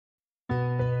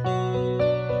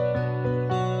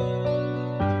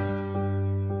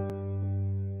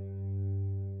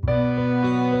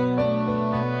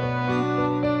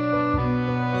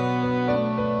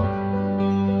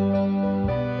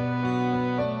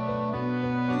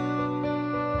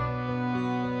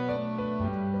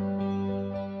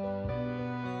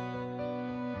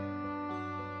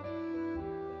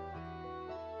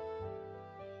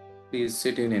Please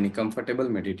sit in any comfortable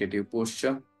meditative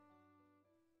posture.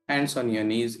 Hands on your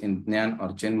knees in Dhyan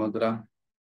or Chin Mudra.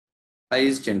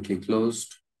 Eyes gently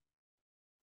closed.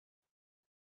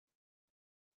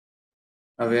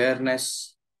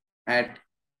 Awareness at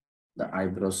the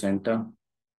eyebrow center.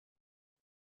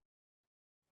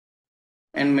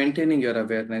 And maintaining your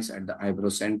awareness at the eyebrow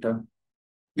center,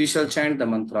 we shall chant the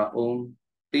mantra Om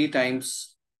 3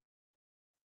 times,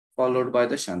 followed by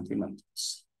the Shanti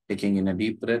mantras. Taking in a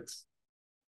deep breath.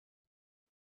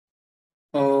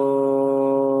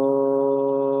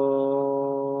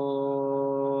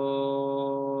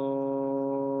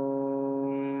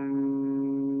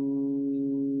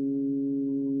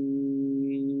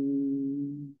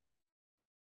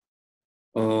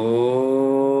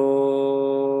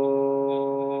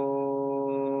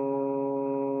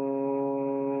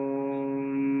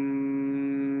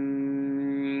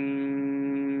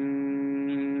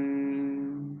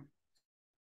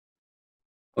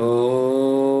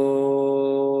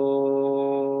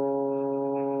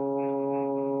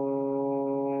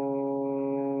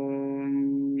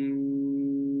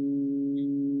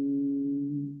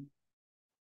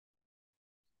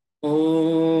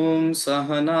 Om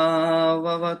Sahana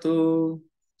Vavatu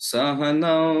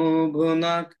Sahanau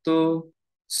Bhunaktu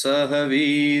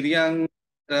Sahaviryang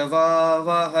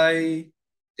Ravavahai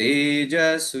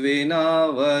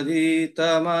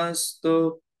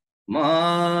Tejasvinavadhitamastu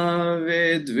Ma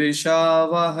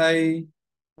Vidvishavahai.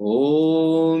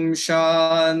 Om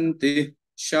Shanti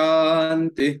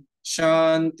Shanti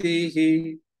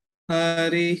Shanti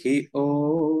Harihi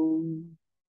Om.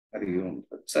 Hari Om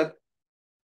Tat Sat.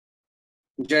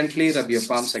 Gently rub your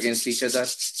palms against each other.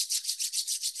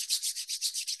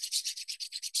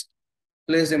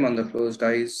 Place them on the closed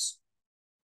eyes.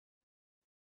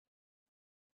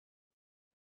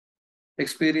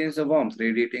 Experience the warmth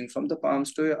radiating from the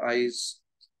palms to your eyes,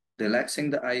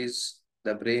 relaxing the eyes,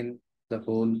 the brain, the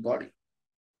whole body.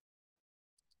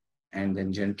 And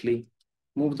then gently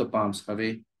move the palms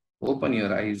away. Open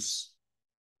your eyes.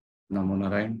 Namo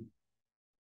Narayan.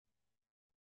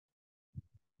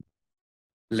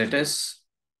 Let us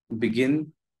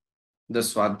begin the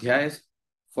Swadhyaya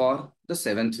for the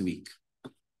 7th week.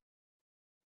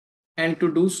 And to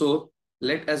do so,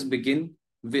 let us begin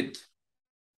with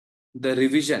the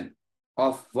revision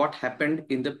of what happened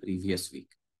in the previous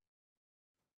week.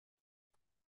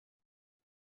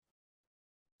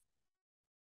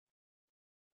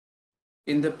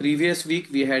 In the previous week,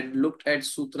 we had looked at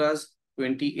Sutras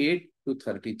 28 to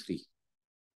 33.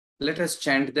 Let us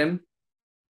chant them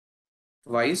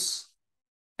twice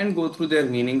and go through their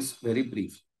meanings very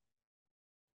briefly.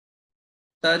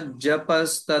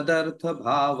 Tajjapas tadartha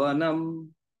bhavanam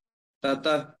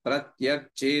tatah pratyak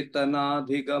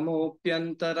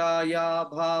chetanadhigamopyantaraya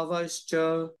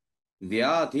bhavascha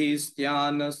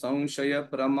vyadhisthyan samshaya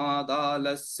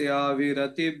pramadalasya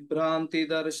virati bhranti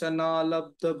darshana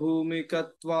labdha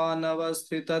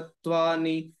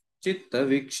bhumikatvanavasthitattvani chitta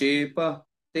vikshepa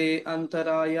te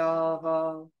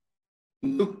antarayaha.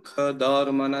 Dukkha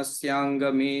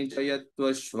dharmanasyangamī jayatva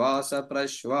shvasa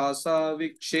prashvasa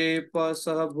vikshepa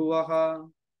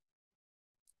sahabhuvaha.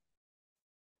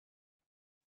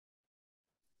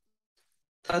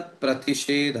 Tat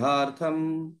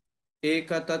pratishedhartham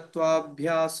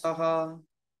ekatatvabhyasaha.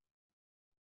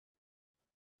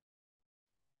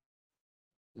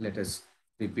 Let us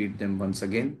repeat them once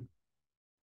again.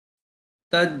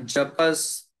 Tad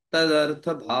japas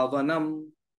tadartha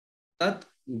bhavanam. Tat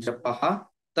japaha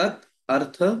tat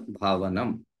artha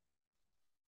bhavanam.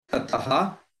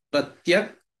 Tataha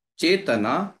pratyak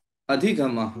chetana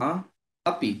adhigamaha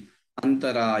api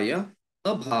antaraya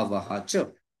abhavaha cha.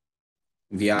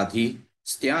 Vyadhi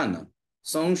sthyan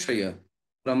samshaya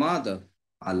pramada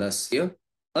alasya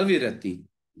avirati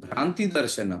bhranti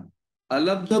darshana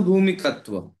alabdha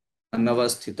bhumikatva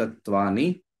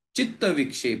anavasthitattvani chitta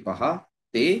vikshepaha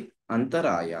te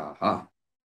antarayaha.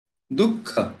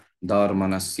 Dukkha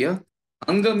dharmanasya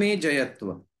angame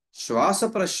jayatva shvasa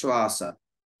prashvasa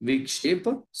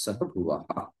vikshepa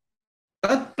sahabhuvaha.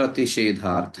 Tat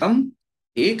pratishedhartham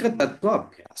ekatattva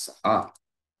abhyasaha.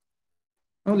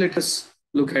 Now let us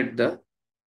look at the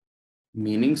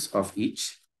meanings of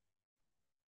each.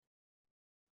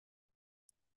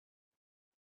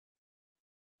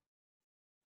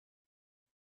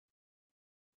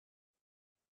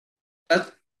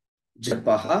 Tat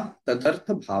japaha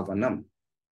tadartha bhavanam.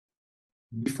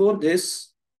 Before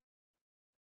this,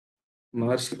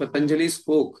 Maharshi Patanjali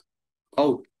spoke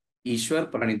about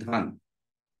Ishwar Pranidhan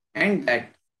and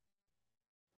that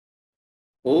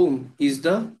Om is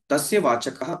the Tasya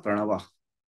Vachakaha Pranava.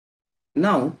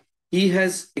 Now, he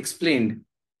has explained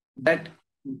that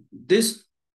this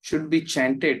should be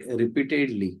chanted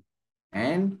repeatedly,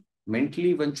 and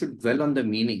mentally one should dwell on the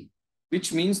meaning,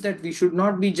 which means that we should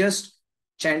not be just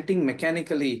chanting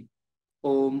mechanically.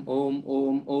 Om, om,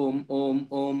 om, om, om,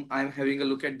 om. I'm having a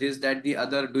look at this, that, the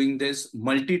other, doing this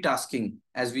multitasking,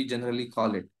 as we generally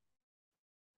call it.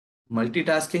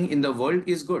 Multitasking in the world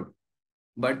is good,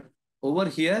 but over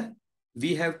here,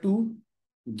 we have to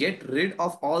get rid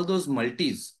of all those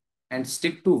multis and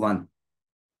stick to one.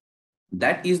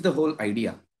 That is the whole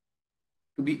idea,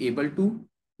 to be able to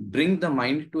bring the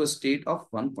mind to a state of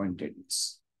one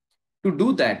pointedness. To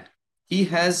do that, he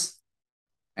has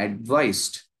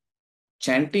advised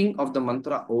chanting of the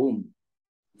mantra Om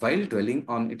while dwelling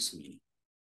on its meaning.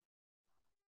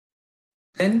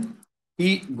 Then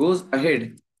he goes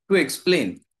ahead to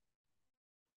explain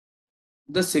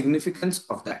the significance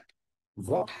of that.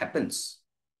 What happens?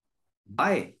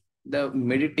 By the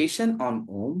meditation on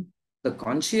Om, the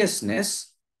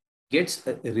consciousness gets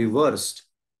reversed.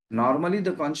 Normally,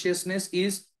 the consciousness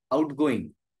is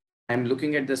outgoing. I'm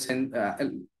looking at the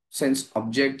sense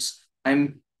objects.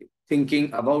 I'm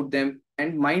thinking about them,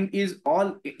 and mind is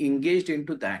all engaged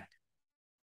into that.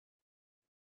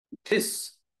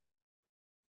 This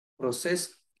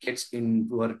process gets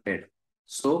inverted.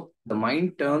 So the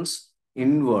mind turns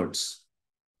inwards,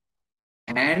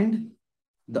 and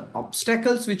the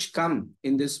obstacles which come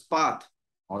in this path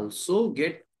also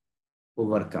get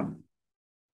overcome.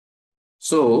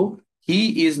 So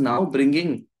he is now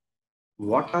bringing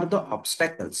what are the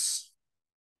obstacles.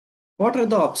 What are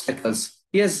the obstacles?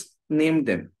 He has named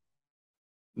them.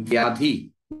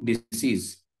 Vyadhi,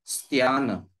 disease.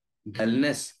 Sthana,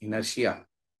 dullness, inertia.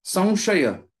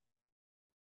 Samshaya.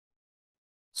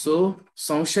 So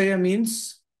samshaya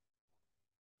means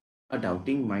a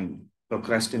doubting mind,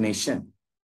 procrastination.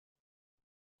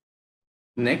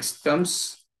 Next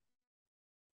comes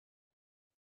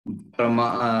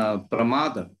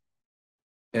pramada,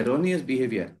 erroneous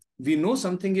behavior. We know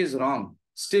something is wrong,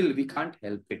 still we can't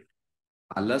help it.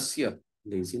 Alasya,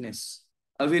 laziness.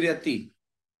 Aviryati,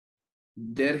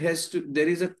 there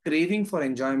is a craving for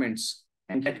enjoyments,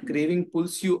 and that craving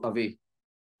pulls you away.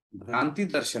 Bhranti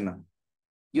darshana,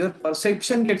 your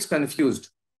perception gets confused.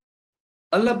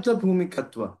 Alabdha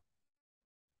bhumikatva,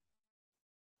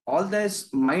 all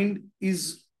this mind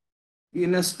is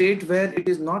in a state where it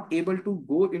is not able to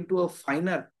go into a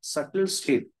finer, subtle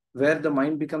state where the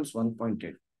mind becomes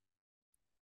one-pointed.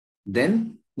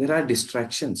 Then there are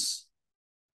distractions.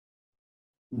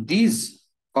 These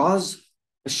cause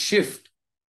a shift,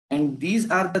 and these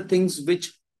are the things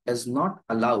which does not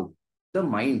allow the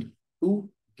mind to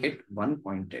get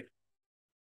one-pointed.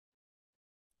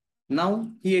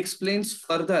 Now he explains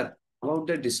further about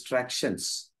the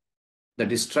distractions. The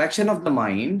distraction of the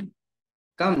mind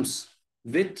comes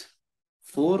with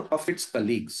four of its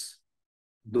colleagues: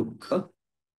 Dukkha,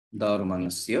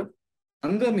 Dharmanasya,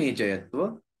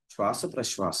 Angamejayatva, Shwasa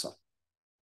Prashwasa.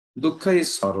 Dukkha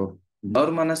is sorrow,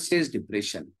 Dharmanasya is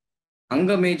depression,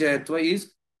 Angamejayatva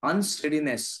is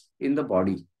unsteadiness in the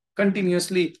body.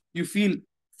 Continuously you feel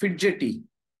fidgety,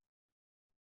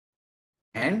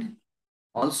 and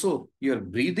also your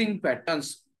breathing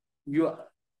patterns, you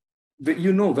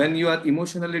know when you are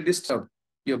emotionally disturbed,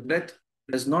 your breath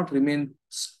does not remain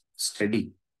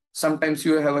steady. Sometimes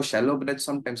you have a shallow breath,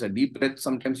 sometimes a deep breath,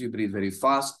 sometimes you breathe very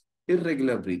fast,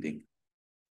 irregular breathing.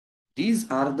 These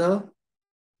are the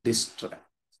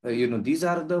these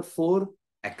are the four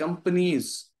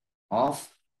accompanies of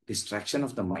distraction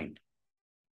of the mind.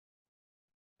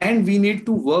 And we need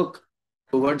to work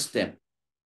towards them,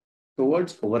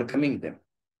 towards overcoming them.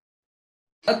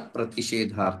 Tat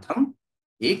pratishedhartham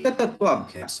ekatatva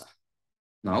abhyasa.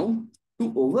 Now,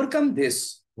 to overcome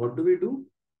this, what do?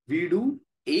 We do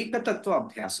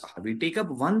ekatattva abhyasa. We take up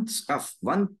one stuff,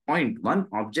 one point, one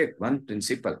object, one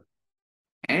principle.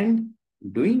 And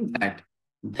doing that,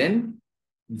 then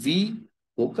we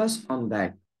focus on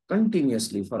that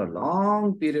continuously for a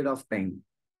long period of time.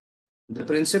 The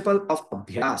principle of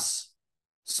abhyas,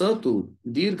 satu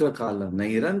dirghakala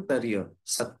nairantarya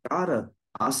sattara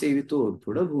asevito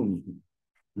dhudabhumi.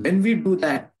 When we do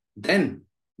that, then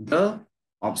the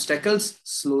obstacles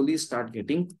slowly start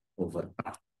getting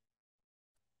overcome.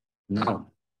 Now,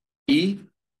 he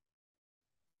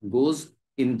goes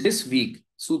in this week,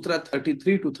 Sutra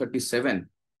 33 to 37,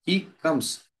 he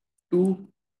comes to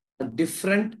a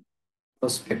different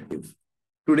perspective.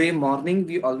 Today morning,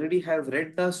 we already have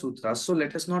read the sutras, so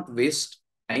let us not waste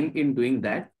time in doing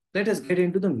that. Let us get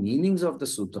into the meanings of the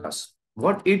sutras,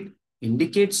 what it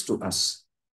indicates to us.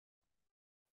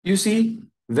 You see,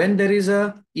 when there is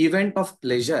a event of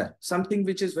pleasure, something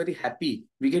which is very happy,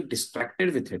 we get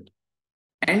distracted with it.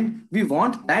 And we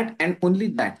want that and only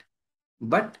that.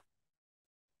 But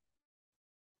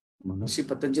Maharishi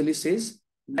Patanjali says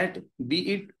that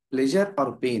be it pleasure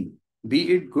or pain,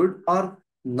 be it good or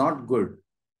not good,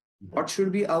 what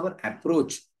should be our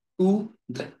approach to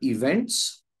the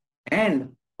events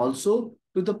and also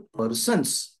to the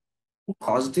persons who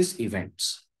cause these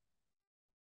events.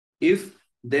 If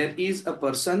there is a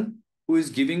person who is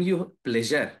giving you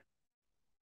pleasure,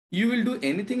 you will do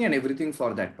anything and everything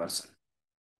for that person.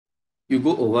 You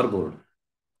go overboard.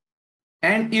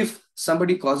 And if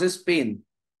somebody causes pain,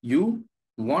 you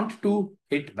want to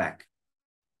hit back.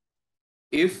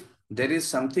 If there is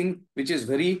something which is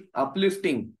very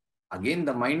uplifting, again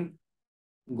the mind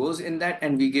goes in that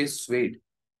and we get swayed.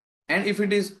 And if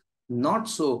it is not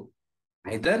so,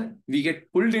 either we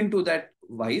get pulled into that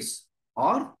vice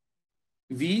or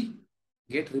we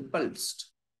get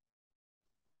repulsed.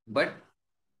 But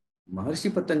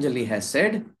Maharishi Patanjali has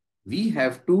said we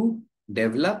have to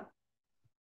develop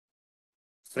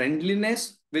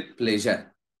friendliness with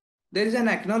pleasure. There is an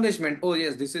acknowledgement, oh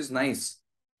yes, this is nice.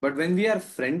 But when we are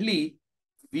friendly,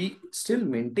 we still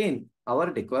maintain our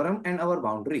decorum and our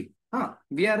boundary.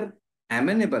 We are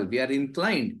amenable, we are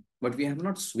inclined, but we have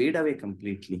not swayed away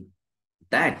completely.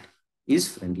 That is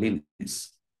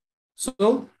friendliness.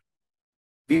 So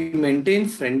we maintain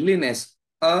friendliness,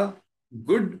 a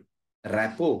good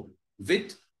rapport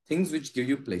with things which give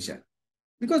you pleasure,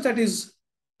 because that is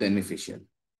beneficial.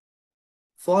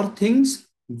 For things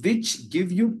which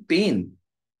give you pain,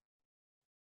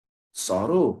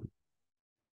 sorrow,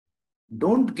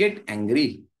 don't get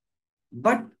angry,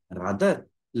 but rather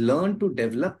learn to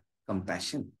develop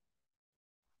compassion.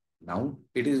 Now,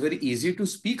 it is very easy to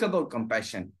speak about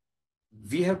compassion.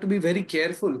 We have to be very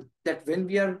careful that when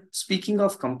we are speaking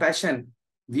of compassion,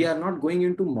 we are not going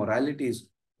into moralities.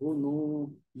 Oh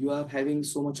no, you are having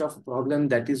so much of a problem.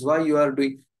 That is why you are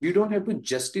doing. You don't have to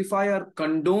justify or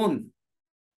condone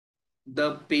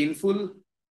the painful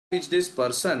which this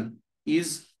person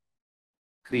is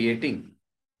creating.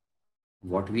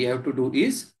 What we have to do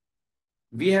is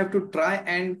we have to try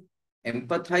and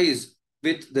empathize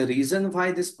with the reason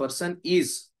why this person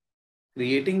is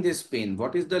creating this pain.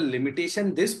 What is the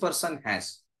limitation this person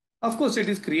has? Of course, it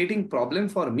is creating problem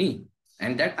for me,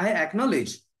 and that I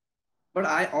acknowledge. But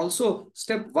I also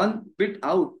step one bit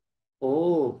out.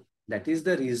 Oh, that is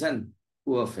the reason,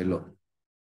 poor fellow.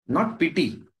 Not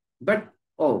pity, but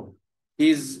oh,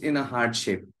 he's in a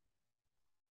hardship.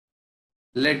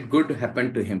 Let good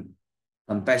happen to him.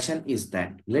 Compassion is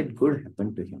that. Let good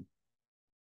happen to him.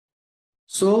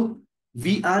 So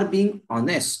we are being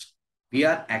honest. We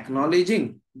are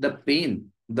acknowledging the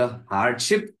pain, the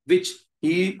hardship which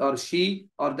he or she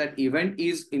or that event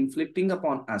is inflicting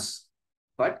upon us.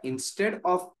 But instead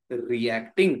of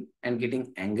reacting and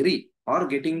getting angry or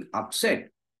getting upset,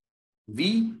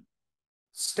 we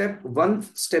step one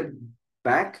step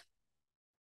back,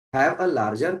 have a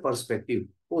larger perspective.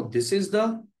 Oh, this is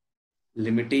the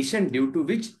limitation due to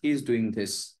which he is doing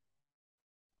this.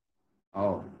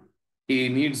 Oh, he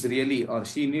needs really or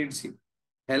she needs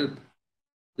help.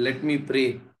 Let me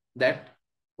pray that,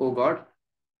 oh God,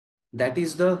 that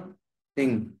is the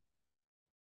thing.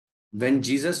 When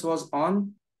Jesus was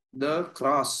on the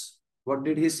cross, what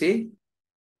did he say?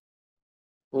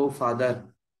 Oh Father,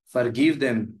 forgive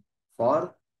them,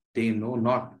 for they know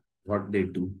not what they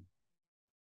do.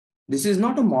 This is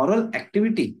not a moral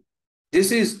activity.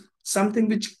 This is something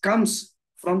which comes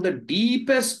from the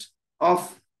deepest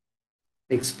of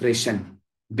expression,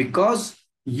 because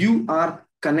you are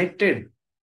connected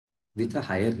with a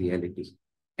higher reality.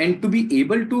 And to be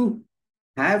able to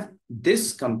have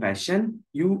this compassion,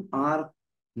 you are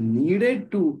needed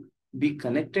to be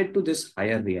connected to this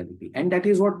higher reality. And that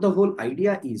is what the whole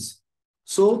idea is.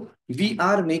 So we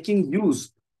are making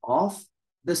use of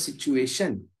the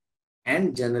situation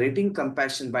and generating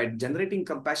compassion. By generating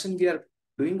compassion, we are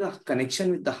doing a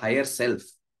connection with the higher self.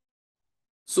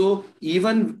 So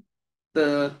even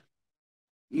the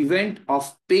event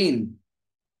of pain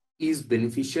is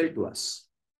beneficial to us.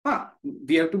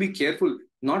 We have to be careful.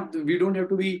 Not we don't have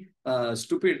to be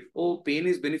stupid. Oh, pain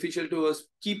is beneficial to us.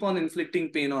 Keep on inflicting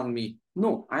pain on me.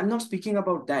 No, I'm not speaking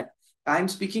about that. I'm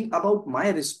speaking about my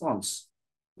response.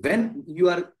 When you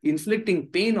are inflicting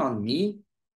pain on me,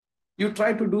 you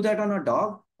try to do that on a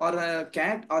dog or a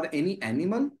cat or any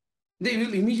animal, they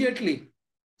will immediately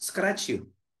scratch you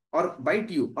or bite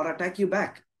you or attack you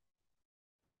back.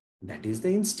 That is the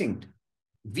instinct.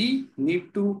 We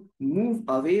need to move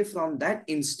away from that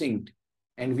instinct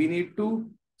and we need to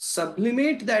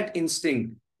sublimate that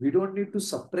instinct. We don't need to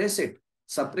suppress it.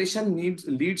 Suppression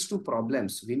leads to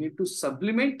problems. We need to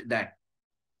sublimate that,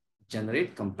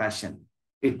 generate compassion.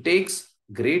 It takes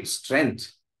great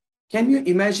strength. Can you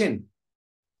imagine?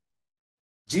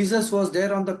 Jesus was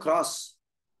there on the cross.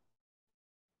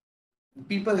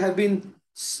 People have been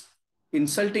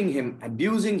insulting him,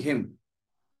 abusing him.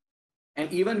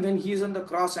 And even when he is on the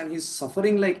cross and he's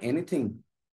suffering like anything,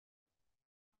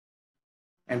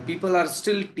 and people are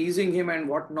still teasing him and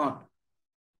whatnot,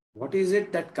 what is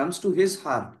it that comes to his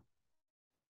heart?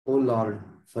 Oh Lord,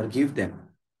 forgive them.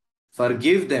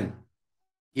 Forgive them.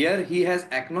 Here he has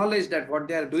acknowledged that what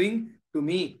they are doing to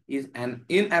me is an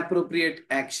inappropriate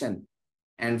action.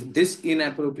 And this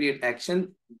inappropriate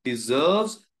action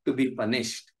deserves to be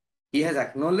punished. He has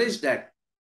acknowledged that,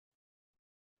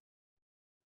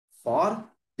 for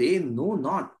they know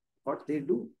not what they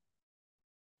do.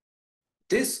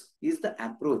 This is the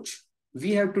approach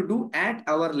we have to do at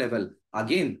our level.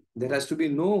 Again, there has to be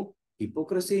no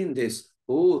hypocrisy in this.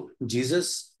 Oh,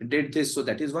 Jesus did this, so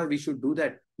that is why we should do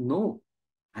that. No,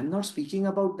 I'm not speaking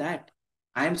about that.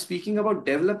 I am speaking about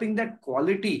developing that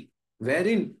quality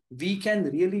wherein we can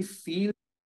really feel.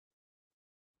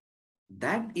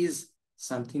 That is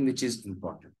something which is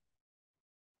important.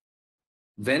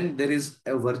 When there is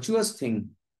a virtuous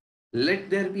thing, let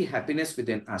there be happiness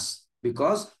within us,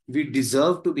 because we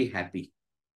deserve to be happy.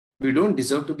 We don't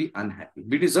deserve to be unhappy.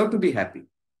 We deserve to be happy.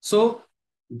 So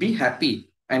be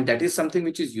happy. And that is something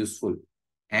which is useful.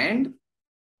 And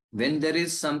when there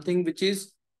is something which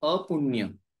is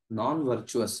apunya,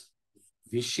 non-virtuous,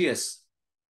 vicious,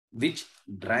 which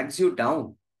drags you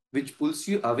down, which pulls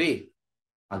you away,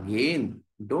 again,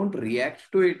 don't react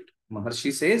to it.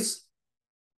 Maharshi says,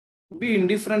 be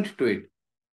indifferent to it.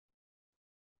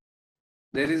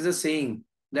 There is a saying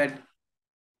that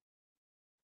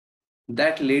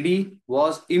that lady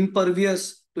was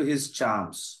impervious to his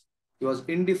charms. He was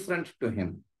indifferent to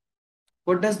him.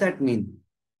 What does that mean?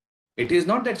 It is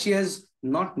not that she has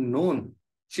not known.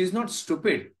 She is not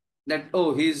stupid that,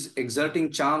 oh, he is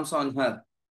exerting charms on her.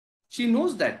 She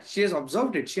knows that. She has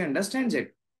observed it. She understands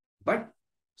it. But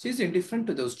she is indifferent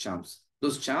to those charms.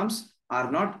 Those charms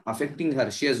are not affecting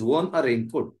her. She has worn a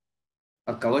raincoat,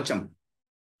 a kavacham.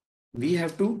 We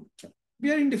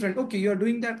are indifferent. Okay, you are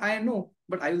doing that. I know,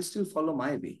 but I will still follow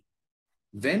my way.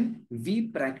 When we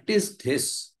practice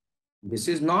this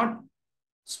is not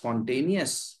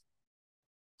spontaneous.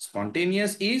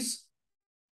 Spontaneous is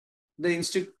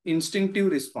the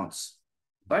instinctive response.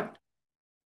 But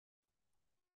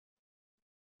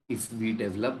if we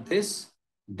develop this,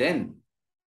 then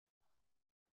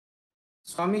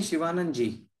Swami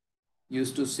Shivanand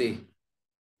used to say,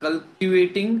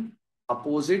 cultivating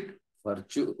opposite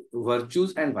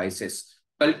virtues and vices.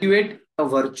 Cultivate a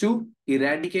virtue,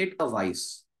 eradicate a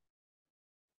vice.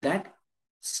 That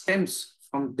stems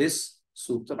from this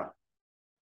sutra.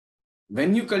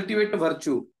 When you cultivate a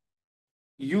virtue,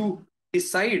 you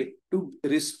decide to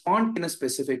respond in a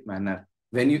specific manner.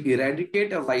 When you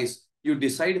eradicate a vice, you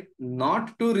decide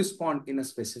not to respond in a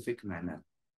specific manner.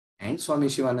 And Swami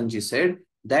Shivanand said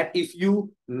that if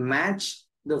you match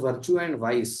the virtue and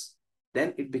vice,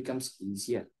 then it becomes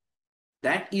easier.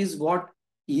 That is what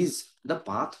is the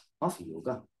path of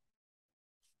yoga.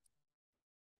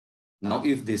 Now,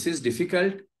 if this is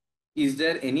difficult, is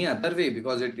there any other way?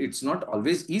 Because it's not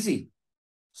always easy.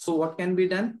 So what can be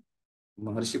done?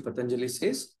 Maharshi Patanjali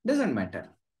says, doesn't matter.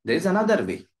 There is another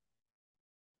way.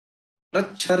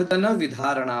 Prachardana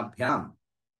vidharanabhyam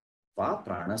va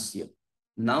pranasya.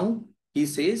 Now, he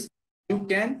says, you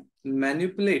can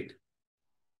manipulate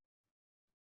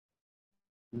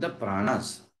the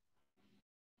pranas.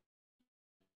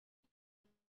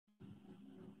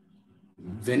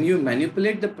 When you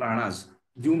manipulate the pranas,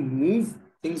 you move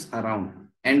things around.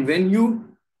 And when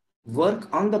you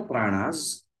work on the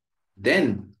pranas,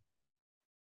 then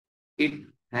it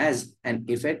has an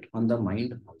effect on the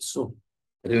mind also.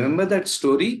 Remember that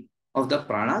story of the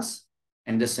pranas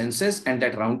and the senses and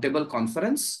that roundtable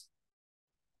conference?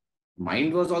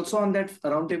 Mind was also on that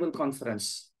roundtable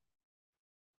conference.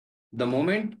 The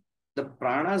moment the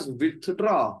pranas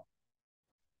withdraw,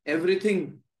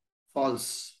 everything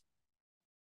falls.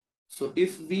 So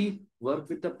if we work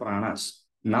with the pranas,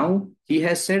 now he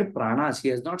has said pranas, he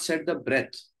has not said the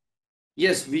breath.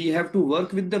 Yes, we have to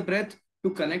work with the breath to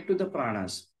connect to the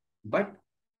pranas. But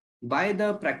by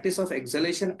the practice of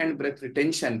exhalation and breath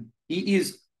retention, he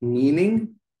is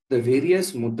meaning the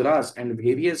various mudras and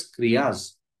various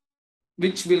kriyas,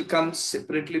 which will come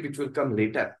separately, which will come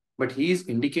later. But he is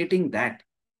indicating that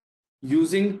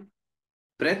using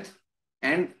breath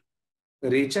and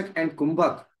rechak and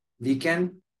kumbhak, we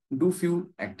can do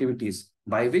few activities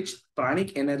by which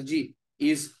pranic energy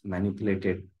is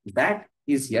manipulated. That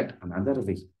is yet another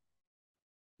way.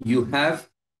 You have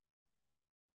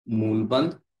Mool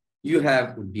Bandh, you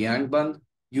have Udyan Bandh,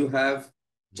 you have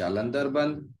Jalandhar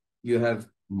Bandh, you have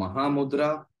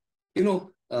Mahamudra,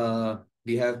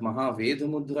 we have Mahaved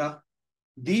Mudra.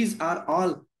 These are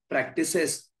all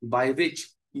practices by which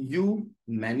you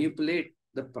manipulate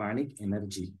the pranic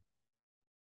energy.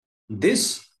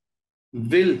 This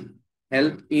will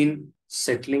help in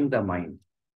settling the mind.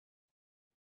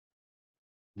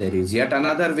 There is yet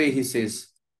another way, he says.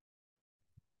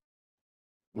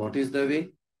 What is the way?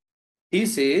 He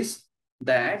says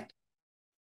that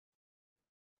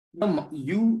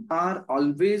you are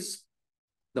always,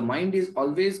 the mind is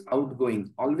always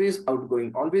outgoing, always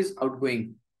outgoing, always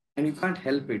outgoing, and you can't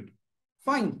help it.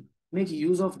 Fine, make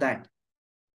use of that.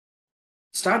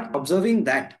 Start observing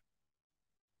that.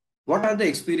 What are the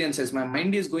experiences? My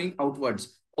mind is going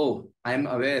outwards. Oh, I'm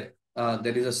aware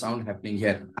there is a sound happening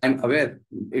here. I'm aware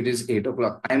it is 8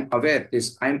 o'clock. I'm aware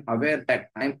this. I'm aware that.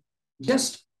 I'm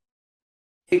just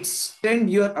extend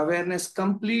your awareness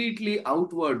completely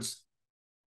outwards.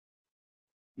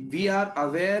 We are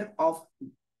aware of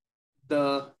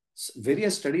the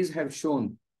various studies have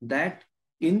shown that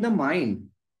in the mind,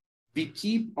 we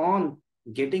keep on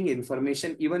getting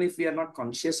information even if we are not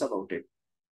conscious about it.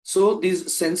 So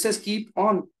these senses keep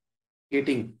on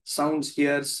getting sounds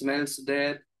here, smells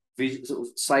there,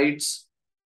 sights.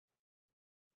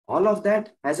 All of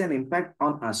that has an impact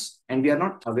on us and we are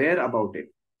not aware about it.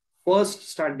 First,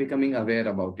 start becoming aware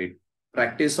about it.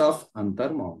 Practice of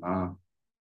antarmauna.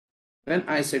 When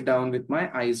I sit down with my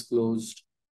eyes closed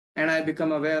and I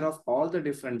become aware of all the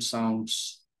different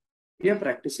sounds, we are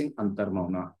practicing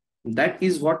antarmauna. That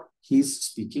is what he's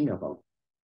speaking about.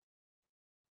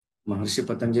 Maharshi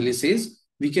Patanjali says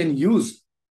we can use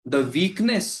the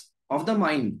weakness of the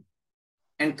mind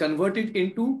and convert it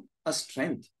into a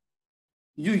strength.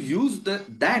 You use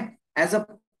that as a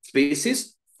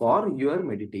basis for your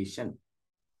meditation.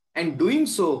 And doing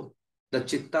so, the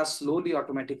chitta slowly,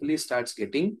 automatically starts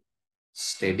getting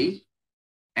steady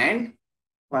and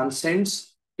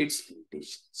transcends its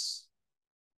limitations.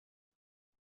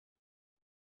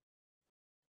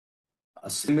 A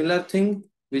similar thing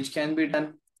which can be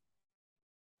done.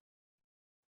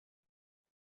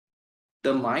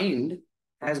 The mind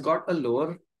has got a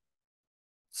lower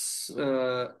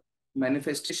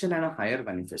manifestation and a higher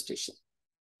manifestation.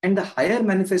 And the higher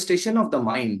manifestation of the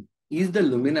mind is the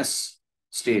luminous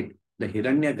state, the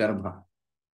Hiranya Garbha.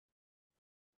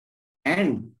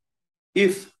 And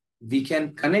if we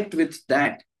can connect with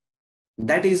that,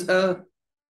 that is a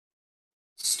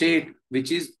state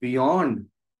which is beyond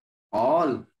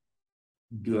all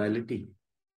duality.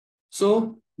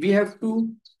 So we have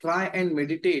to try and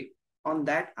meditate on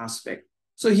that aspect.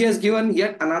 So he has given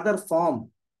yet another form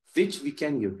which we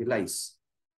can utilize.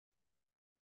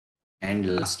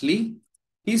 And lastly,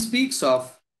 he speaks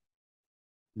of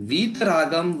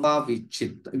Vitaragam va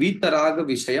Vitaraga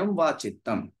Vishayam va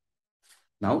Chittam.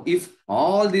 Now, if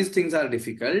all these things are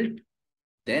difficult,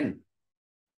 then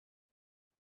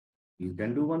you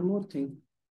can do one more thing.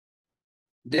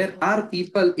 There are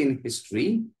people in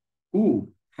history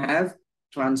who have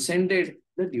transcended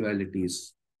the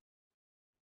dualities.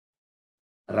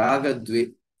 Raga,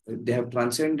 they have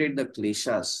transcended the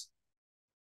kleshas.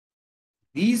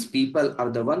 These people are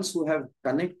the ones who have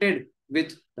connected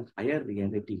with the higher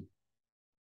reality.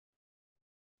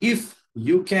 If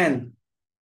you can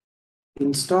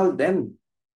install them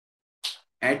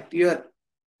at your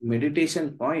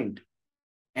meditation point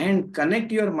and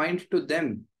connect your mind to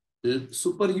them,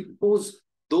 superimpose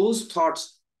those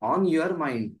thoughts on your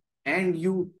mind, and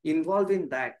you involve in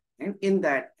that and in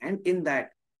that and in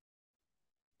that,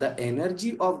 the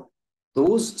energy of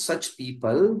those such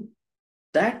people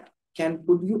that can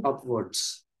pull you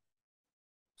upwards.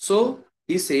 So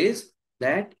he says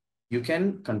that you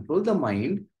can control the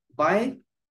mind by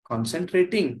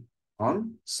concentrating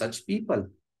on such people.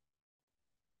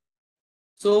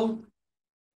 So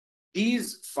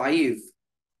these 5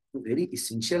 are very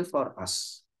essential for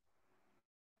us,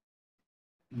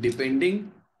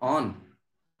 depending on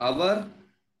our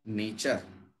nature.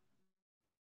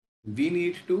 We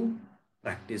need to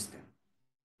practice them.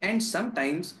 And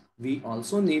sometimes we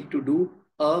also need to do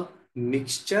a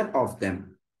mixture of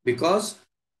them, because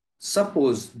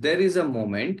suppose there is a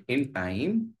moment in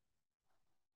time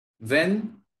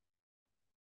when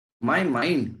my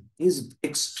mind is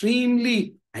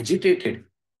extremely agitated.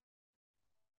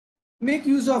 Make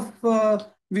use of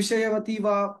Vishayavati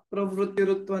va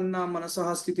pravrittirutvanna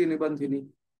manasaha sthiti nibandhini.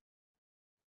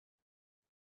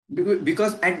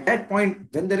 Because at that point,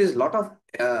 when there is a lot of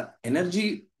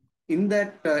energy in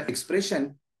that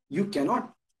expression, you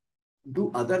cannot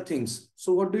do other things.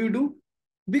 So what do?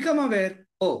 Become aware.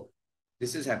 Oh,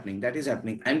 This is happening, that is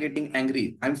happening. I'm getting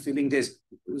angry. I'm feeling this.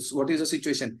 What is the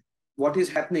situation? What is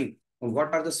happening?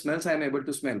 What are the smells I'm able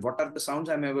to smell? What are the sounds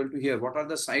I'm able to hear? What are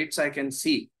the sights I can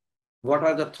see? What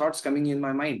are the thoughts coming in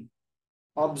my mind?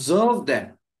 Observe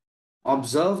them.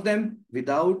 Observe them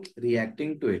without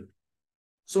reacting to it.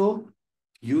 So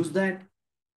use that.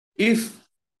 If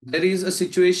there is a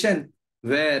situation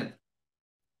where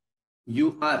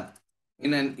you are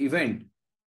in an event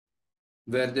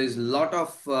where there is a lot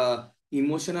of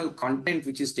emotional content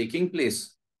which is taking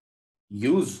place,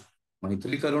 use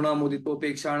Maitri Karuna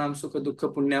Muditopekshanam Sukha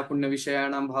Dukha Punya Punya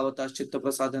Vishayanam Bhavatas Chitta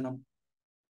Prasadanam.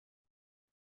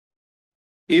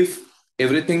 If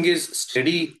everything is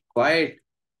steady, quiet,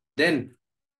 then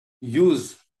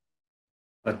use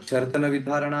Prachartana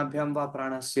Vidharanabhyam Va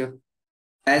Pranasya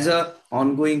as a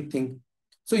ongoing thing.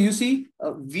 So you see,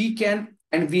 we can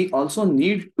and we also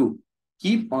need to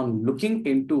keep on looking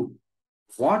into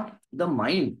what the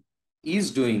mind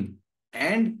is doing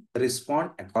and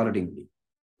respond accordingly.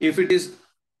 If it is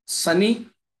sunny,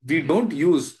 we don't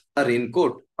use a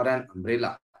raincoat or an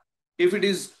umbrella. If it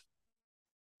is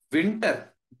winter,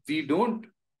 we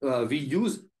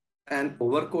use an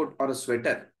overcoat or a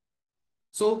sweater.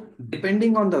 So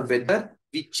depending on the weather,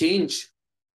 we change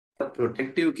the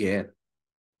protective gear.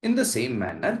 In the same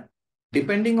manner,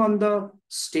 depending on the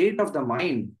state of the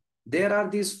mind, there are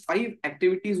these 5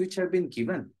 activities which have been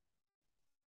given,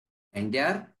 and they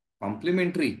are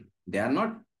complementary. They are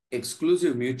not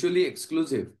exclusive, mutually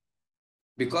exclusive,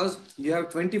 because you have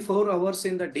 24 hours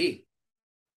in the day.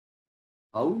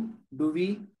 How do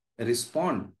we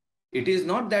respond? It is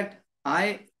not that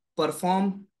I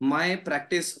perform my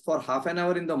practice for half an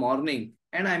hour in the morning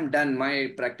and I'm done.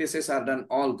 My practices are done,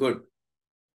 all good.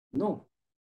 No.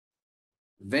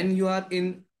 When you are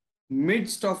in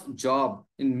midst of job,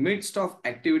 in midst of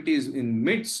activities, in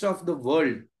midst of the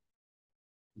world,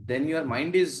 then your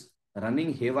mind is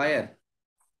running haywire.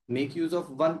 Make use of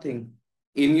one thing.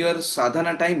 In your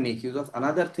sadhana time, make use of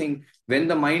another thing. When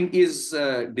the mind is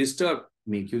disturbed,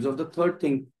 make use of the third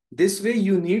thing. This way,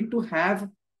 you need to have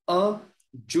a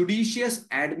judicious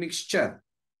admixture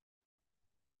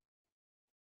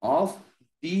of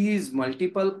these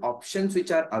multiple options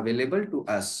which are available to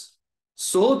us,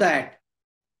 so that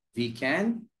we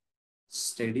can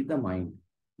steady the mind.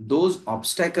 Those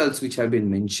obstacles which have been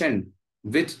mentioned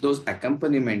with those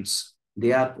accompaniments,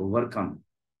 they are overcome.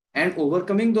 And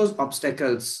overcoming those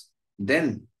obstacles,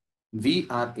 then we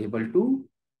are able to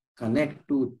connect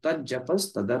to Tad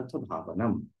Japas Tadartha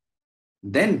Bhavanam.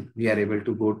 Then we are able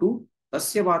to go to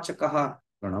Tasya Vachakaha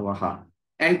Pranavaha.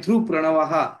 And through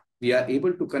Pranavaha, we are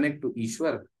able to connect to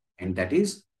Ishwar, and that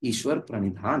is Ishwar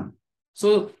Pranidhan.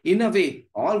 So, in a way,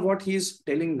 all what he is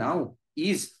telling now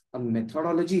is a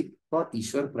methodology for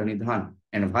Ishwar Pranidhan.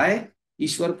 And why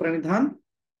Ishwar Pranidhan?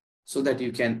 So that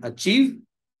you can achieve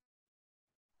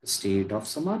the state of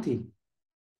Samadhi.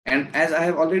 And as I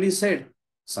have already said,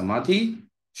 Samadhi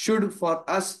should for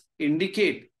us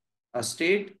indicate a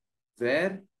state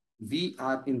where we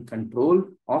are in control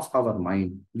of our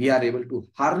mind. We are able to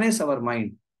harness our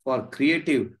mind for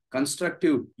creative,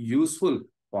 constructive, useful,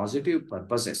 positive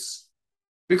purposes.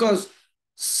 Because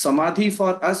Samadhi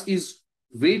for us is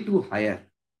way too higher.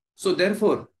 So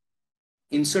therefore,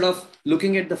 instead of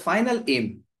looking at the final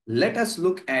aim, let us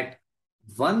look at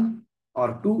 1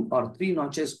 or 2 or 3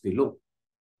 notches below.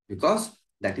 Because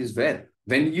that is where,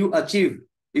 when you achieve,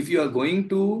 if you are going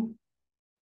to,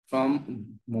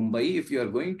 from Mumbai, if you are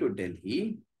going to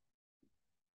Delhi,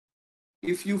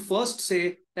 if you first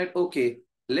say that, okay,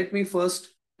 let me first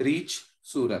reach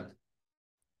Surat.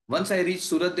 Once I reach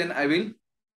Surat, then I will,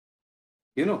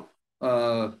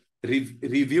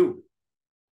 review.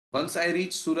 Once I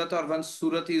reach Surat, or once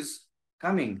Surat is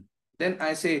coming, then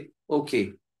I say,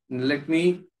 okay, let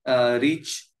me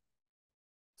reach,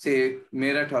 say,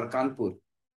 Meerut or Kanpur.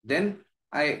 Then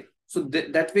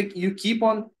that way you keep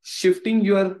on shifting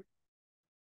your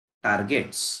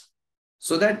targets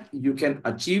so that you can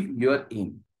achieve your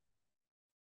aim.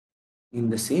 In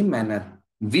the same manner,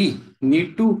 we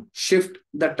need to shift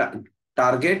the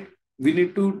target. We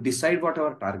need to decide what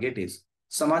our target is.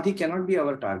 Samadhi cannot be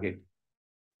our target.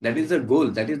 That is the goal.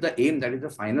 That is the aim. That is the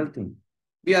final thing.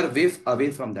 We are way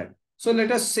away from that. So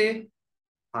let us say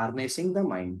harnessing the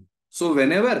mind. So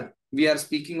whenever we are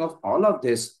speaking of all of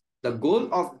this, the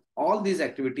goal of all these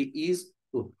activity is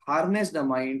to harness the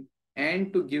mind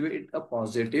and to give it a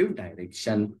positive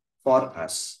direction for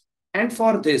us. And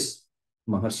for this,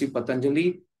 Maharshi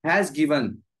Patanjali has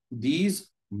given these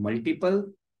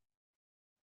multiple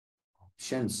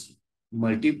options,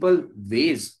 multiple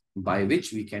ways by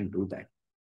which we can do that.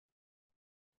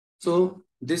 So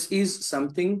this is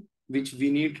something which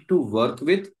we need to work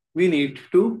with, we need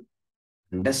to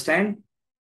understand,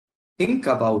 think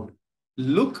about,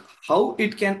 look how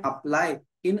it can apply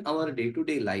in our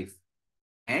day-to-day life,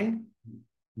 and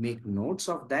make notes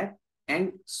of that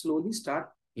and slowly start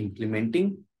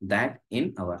implementing that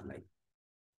in our life.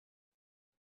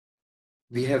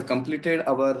 We have completed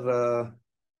our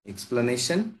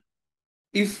explanation.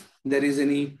 If there is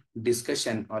any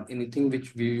discussion or anything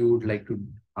which we would like to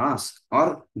ask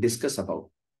or discuss about,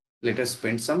 let us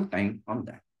spend some time on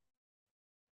that.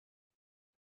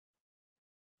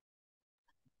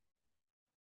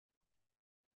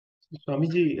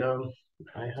 Swamiji,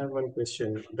 I have one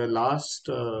question. The last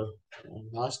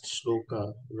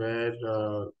shloka where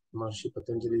Maharishi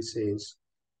Patanjali says,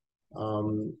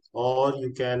 or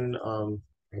you can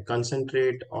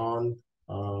concentrate on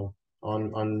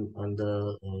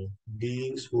the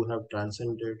beings who have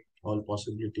transcended all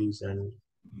possibilities, and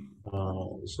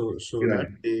so that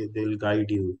they'll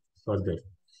guide you further.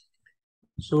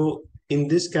 So in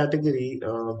this category,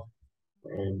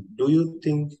 do you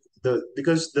think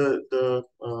because the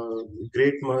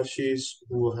great Mahārshis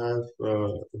who have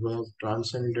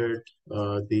transcended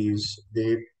these,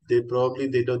 they probably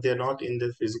they're not in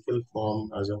their physical form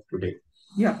as of today.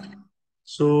 Yeah.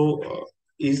 So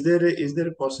is there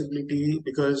a possibility,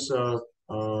 because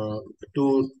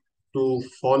to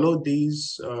follow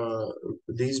these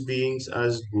beings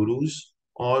as gurus,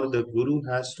 or the guru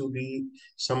has to be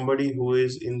somebody who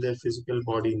is in their physical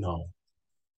body now?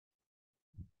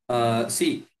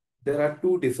 See, there are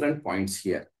two different points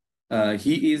here.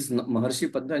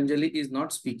 Maharishi Patanjali is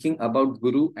not speaking about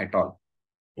guru at all.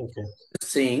 Okay.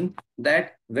 Saying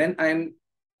that when I'm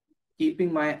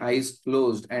keeping my eyes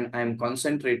closed and I'm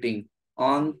concentrating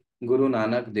on Guru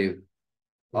Nanak Dev,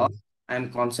 or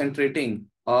I'm concentrating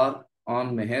or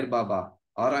on Meher Baba,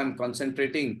 or I'm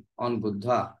concentrating on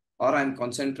Buddha, or I'm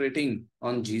concentrating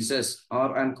on Jesus,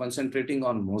 or I'm concentrating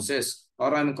on Moses,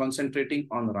 or I'm concentrating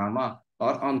on Rama,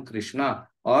 or on Krishna,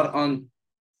 or on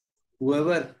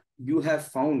whoever you have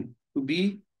found to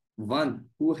be one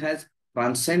who has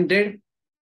transcended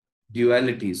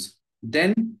dualities,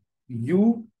 then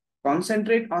you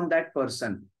concentrate on that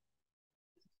person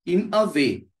in a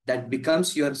way that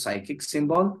becomes your psychic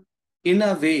symbol, in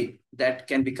a way that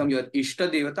can become your Ishta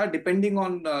Devata, depending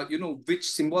on which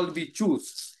symbol we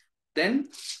choose. Then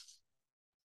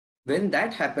when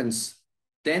that happens,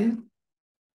 then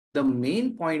the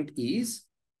main point is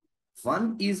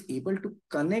one is able to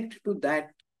connect to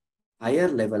that higher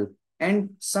level,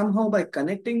 and somehow by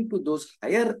connecting to those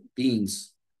higher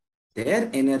beings, their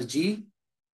energy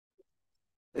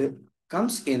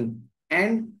comes in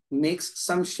and makes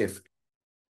some shift.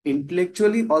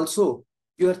 Intellectually also,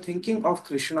 you are thinking of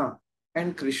Krishna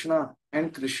and Krishna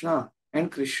and Krishna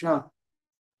and Krishna,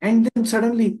 and then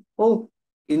suddenly, oh,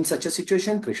 in such a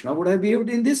situation, Krishna would have behaved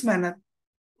in this manner.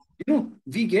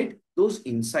 We get those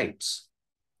insights.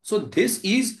 So this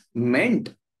is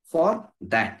meant for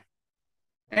that.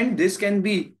 And this can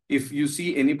be, if you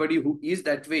see anybody who is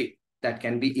that way, that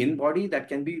can be in body, that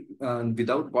can be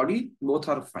without body, both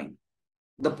are fine.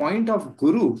 The point of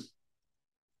Guru,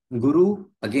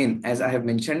 again, as I have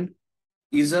mentioned,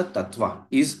 is a tattva,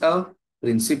 is a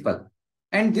principle.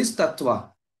 And this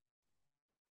tattva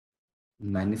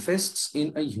manifests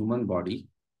in a human body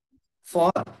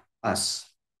for us,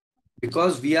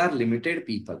 because we are limited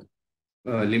people.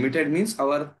 Limited means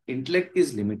our intellect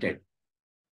is limited.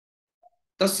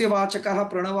 Tasya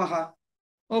vachakaha pranavaha.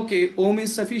 Okay, Om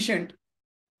is sufficient.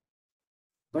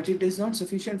 But it is not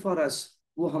sufficient for us.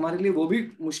 वो हमारे लिए वो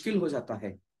भी मुश्किल हो जाता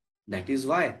है. That is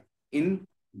why in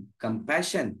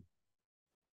compassion,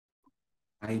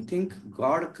 I think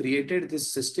God created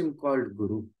this system called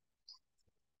Guru.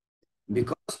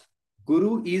 Because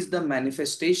Guru is the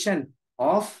manifestation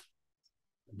of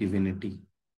divinity.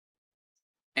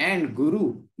 And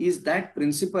Guru is that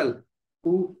principle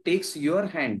who takes your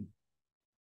hand,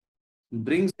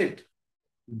 brings it,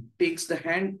 takes the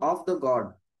hand of the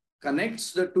God,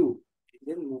 connects the two, and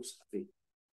then moves away.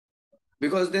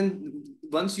 Because then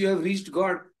once you have reached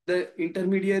God, the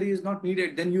intermediary is not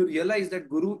needed. Then you realize that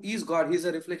Guru is God. He is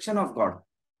a reflection of God.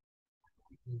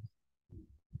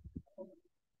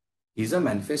 He is a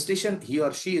manifestation. He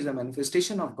or she is a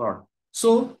manifestation of God.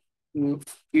 So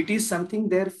it is something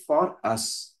there for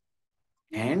us.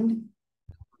 And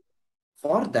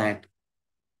for that,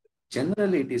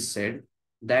 generally it is said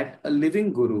that a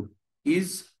living Guru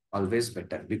is always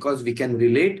better, because we can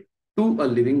relate to a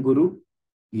living Guru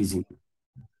easily.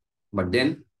 But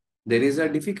then there is a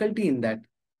difficulty in that.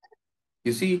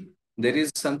 You see, there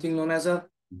is something known as a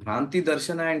Bhranti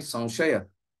Darshana and Samshaya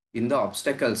in the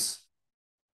obstacles.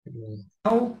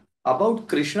 Now, About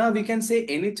Krishna, we can say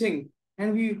anything,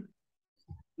 and we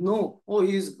know, oh,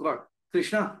 he is God.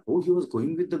 Krishna, oh, he was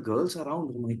going with the girls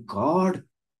around. Oh my God.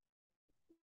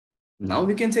 Now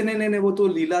we can say, नहीं नहीं नहीं वो तो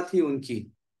लीला थी उनकी.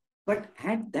 But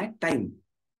at that time,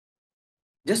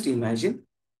 just imagine,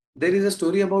 there is a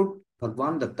story about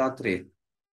Bhagwan Dattatreya.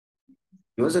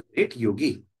 He was a great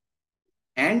yogi.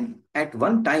 And at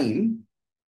one time,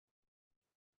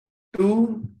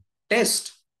 to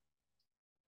test,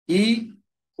 he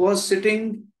was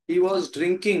sitting, he was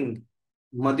drinking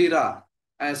Madira.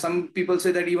 Some people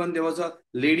say that even there was a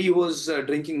lady who was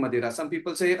drinking Madira. Some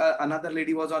people say another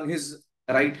lady was on his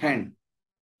right hand.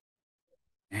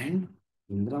 And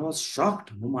Indra was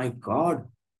shocked. Oh my God,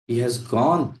 he has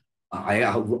gone.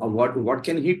 What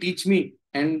can he teach me?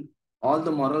 And all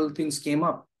the moral things came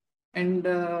up, and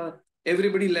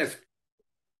everybody left.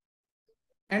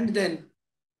 And then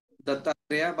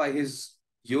Dattatreya, by his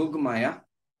Yog Maya,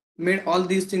 made all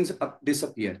these things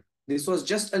disappear. This was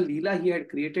just a Leela he had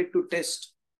created to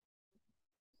test.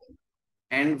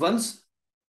 And once,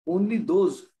 only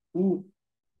those who,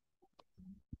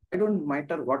 I don't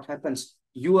matter what happens,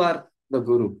 you are the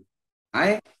Guru.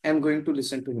 I am going to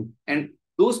listen to him. And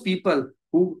those people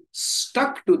who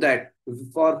stuck to that,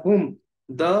 for whom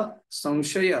the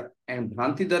Samshaya and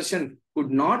Bhranti Darshan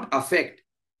could not affect,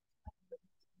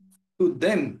 to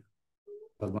them,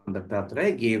 Bhagavan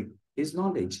Dattatreya gave his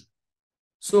knowledge.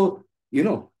 So, in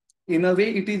a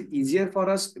way, it is easier for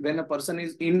us when a person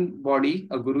is in body,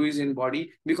 a guru is in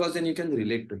body, because then you can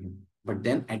relate to him. But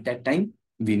then at that time,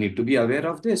 we need to be aware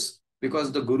of this,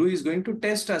 because the guru is going to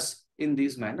test us in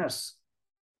these manners.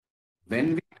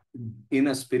 When we, in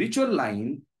a spiritual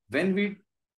line, when we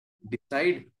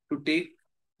decide to take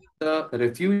the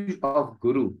refuge of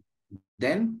guru,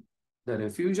 then the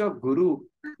refuge of guru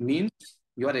means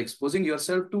you are exposing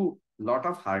yourself to lot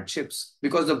of hardships,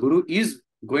 because the guru is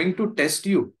going to test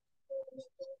you.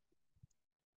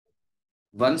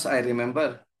 Once I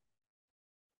remember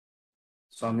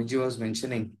Swamiji was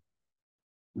mentioning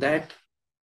that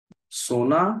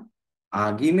सोना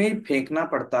आगी में फेंकना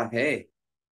पड़ता है,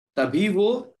 तभी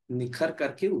वो निखर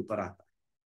करके ऊपर आता है.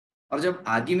 और जब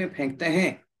आगी में फेंकते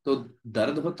हैं तो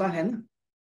दर्द होता है ना.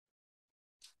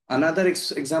 Another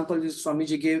example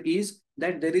Swamiji gave is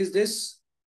that there is this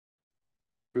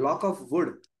block of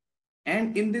wood,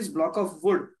 and in this block of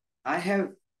wood I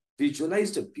have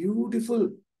visualized a beautiful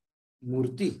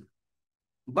murti.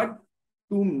 But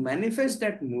to manifest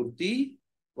that murti,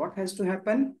 what has to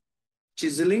happen?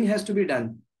 Chiseling has to be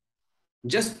done.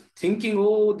 Just thinking,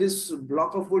 oh, this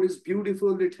block of wood is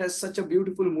beautiful, it has such a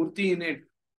beautiful murti in it,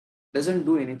 doesn't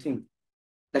do anything.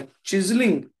 That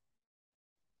chiseling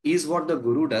is what the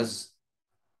guru does.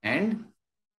 And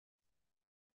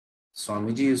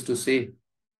Swamiji used to say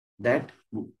that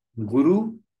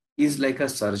guru is like a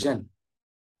surgeon.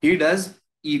 He does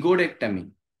egodectomy.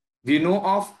 We know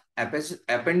of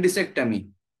appendicectomy.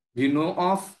 We know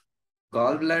of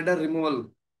gallbladder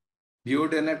removal,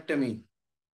 duodenectomy.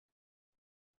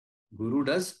 Guru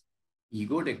does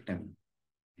egodectomy.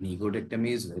 And egodectomy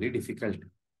is very difficult.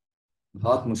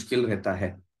 बहुत मुश्किल रहता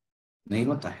है, नहीं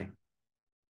होता है.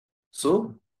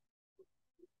 So,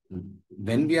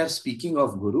 when we are speaking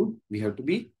of Guru, we have to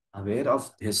be aware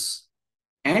of this.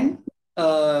 And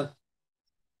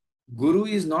Guru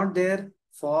is not there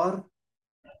for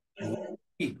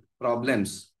worldly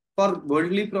problems. For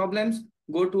worldly problems,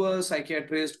 go to a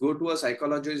psychiatrist, go to a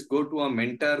psychologist, go to a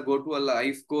mentor, go to a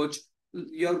life coach.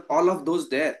 You're all of those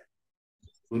there.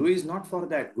 Guru is not for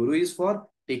that. Guru is for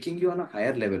taking you on a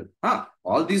higher level.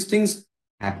 All these things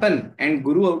happen, and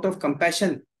Guru, out of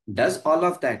compassion, does all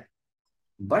of that.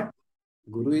 But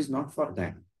Guru is not for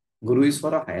that. Guru is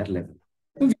for a higher level.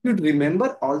 So we should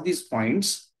remember all these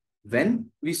points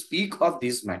when we speak of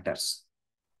these matters.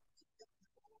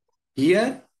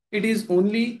 Here, it is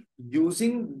only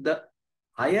using the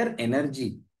higher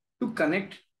energy to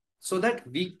connect so that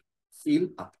we feel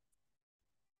up.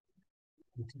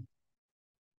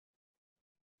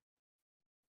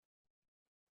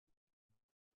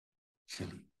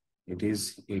 It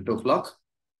is 8 o'clock.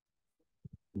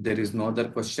 There is no other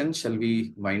question. Shall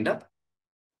we wind up?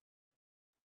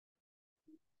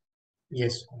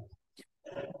 Yes.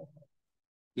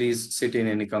 Please sit in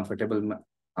any comfortable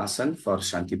asana for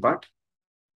Shanti Path.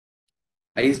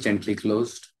 Eyes gently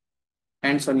closed.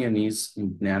 Hands on your knees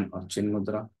in Jnana or Chin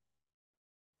Mudra.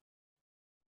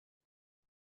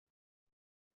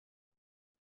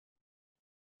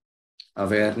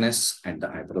 Awareness at the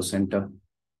eyebrow center.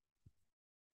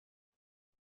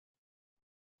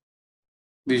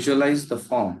 Visualize the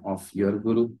form of your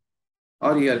Guru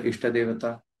or your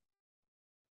Ishtadevata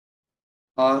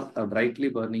or a brightly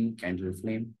burning candle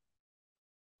flame.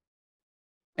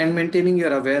 And maintaining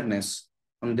your awareness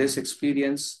on this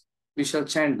experience, we shall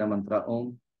chant the mantra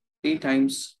Om 3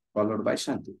 times, followed by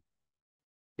Shanti.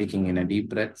 Taking in a deep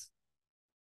breath.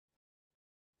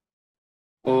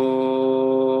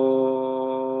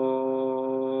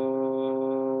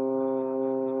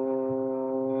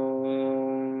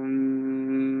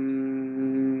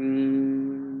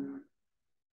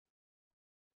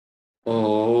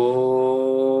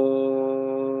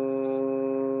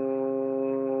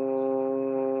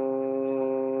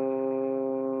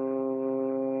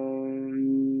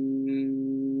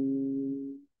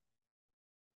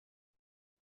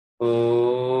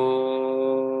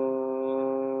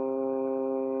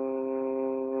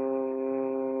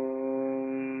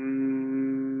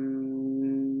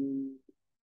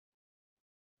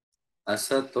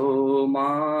 असतो मा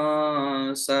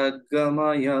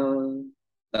सद्गमय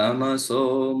तमसो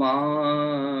मा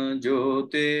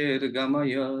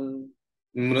ज्योतिर्गमय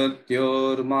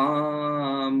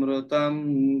मृत्योर्मामृतं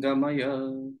गमय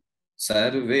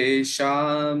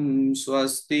सर्वेषां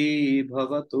स्वस्ति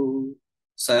भवतु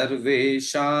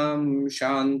सर्वेषां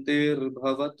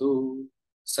शान्तिर्भवतु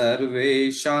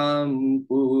सर्वेषां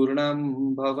पूर्णं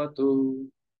भवतु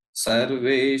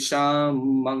सर्वेषां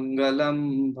मङ्गलं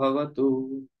भवतु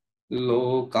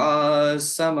लोकाः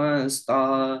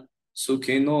समस्ताः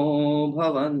सुखिनो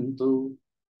भवन्तु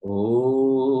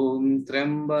ॐ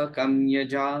त्र्यम्बकं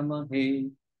यजामहे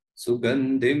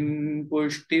सुगन्धिं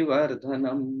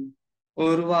पुष्टिवर्धनम्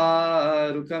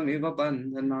उर्वारुकमिव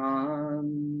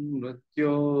बन्धनान्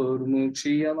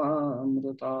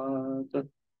मृत्योर्मुक्षीयमामृतात्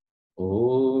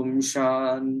ॐ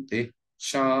शान्ति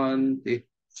शान्ति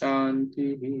शांति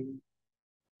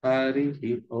हरि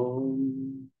ओम.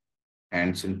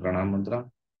 Hands in pranam mantra.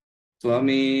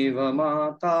 त्वमेव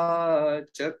माता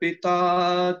च पिता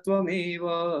त्वमेव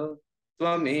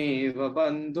त्वमेव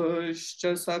बन्धुश्च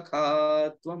सखा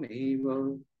त्वमेव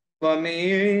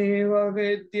त्वमेव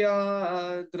विद्या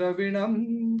द्रविणं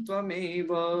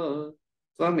त्वमेव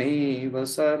त्वमेव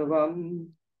सर्वं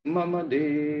मम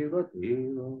देव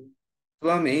देव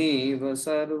त्वमेव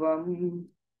सर्वं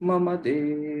मम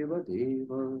देव देव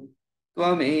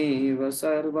त्वमेव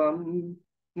सर्वं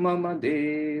मम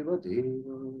देव देव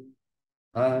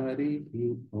हरि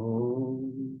ओम.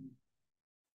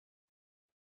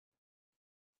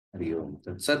 हरि ओम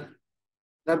तत्सत.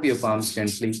 Rub your palms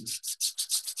gently.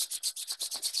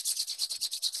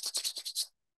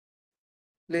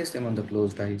 Place them on the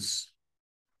closed eyes.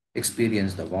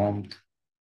 Experience the warmth.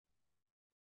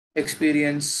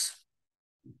 Experience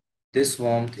this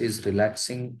warmth is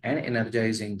relaxing and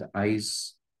energizing the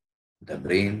eyes, the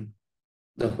brain,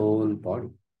 the whole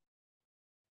body.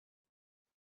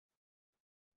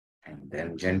 And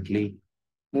then gently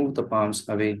move the palms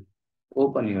away.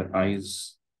 Open your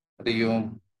eyes. Hari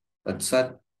Om Tat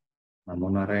Sat. Namo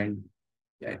Narayan.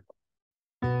 Jai Ho.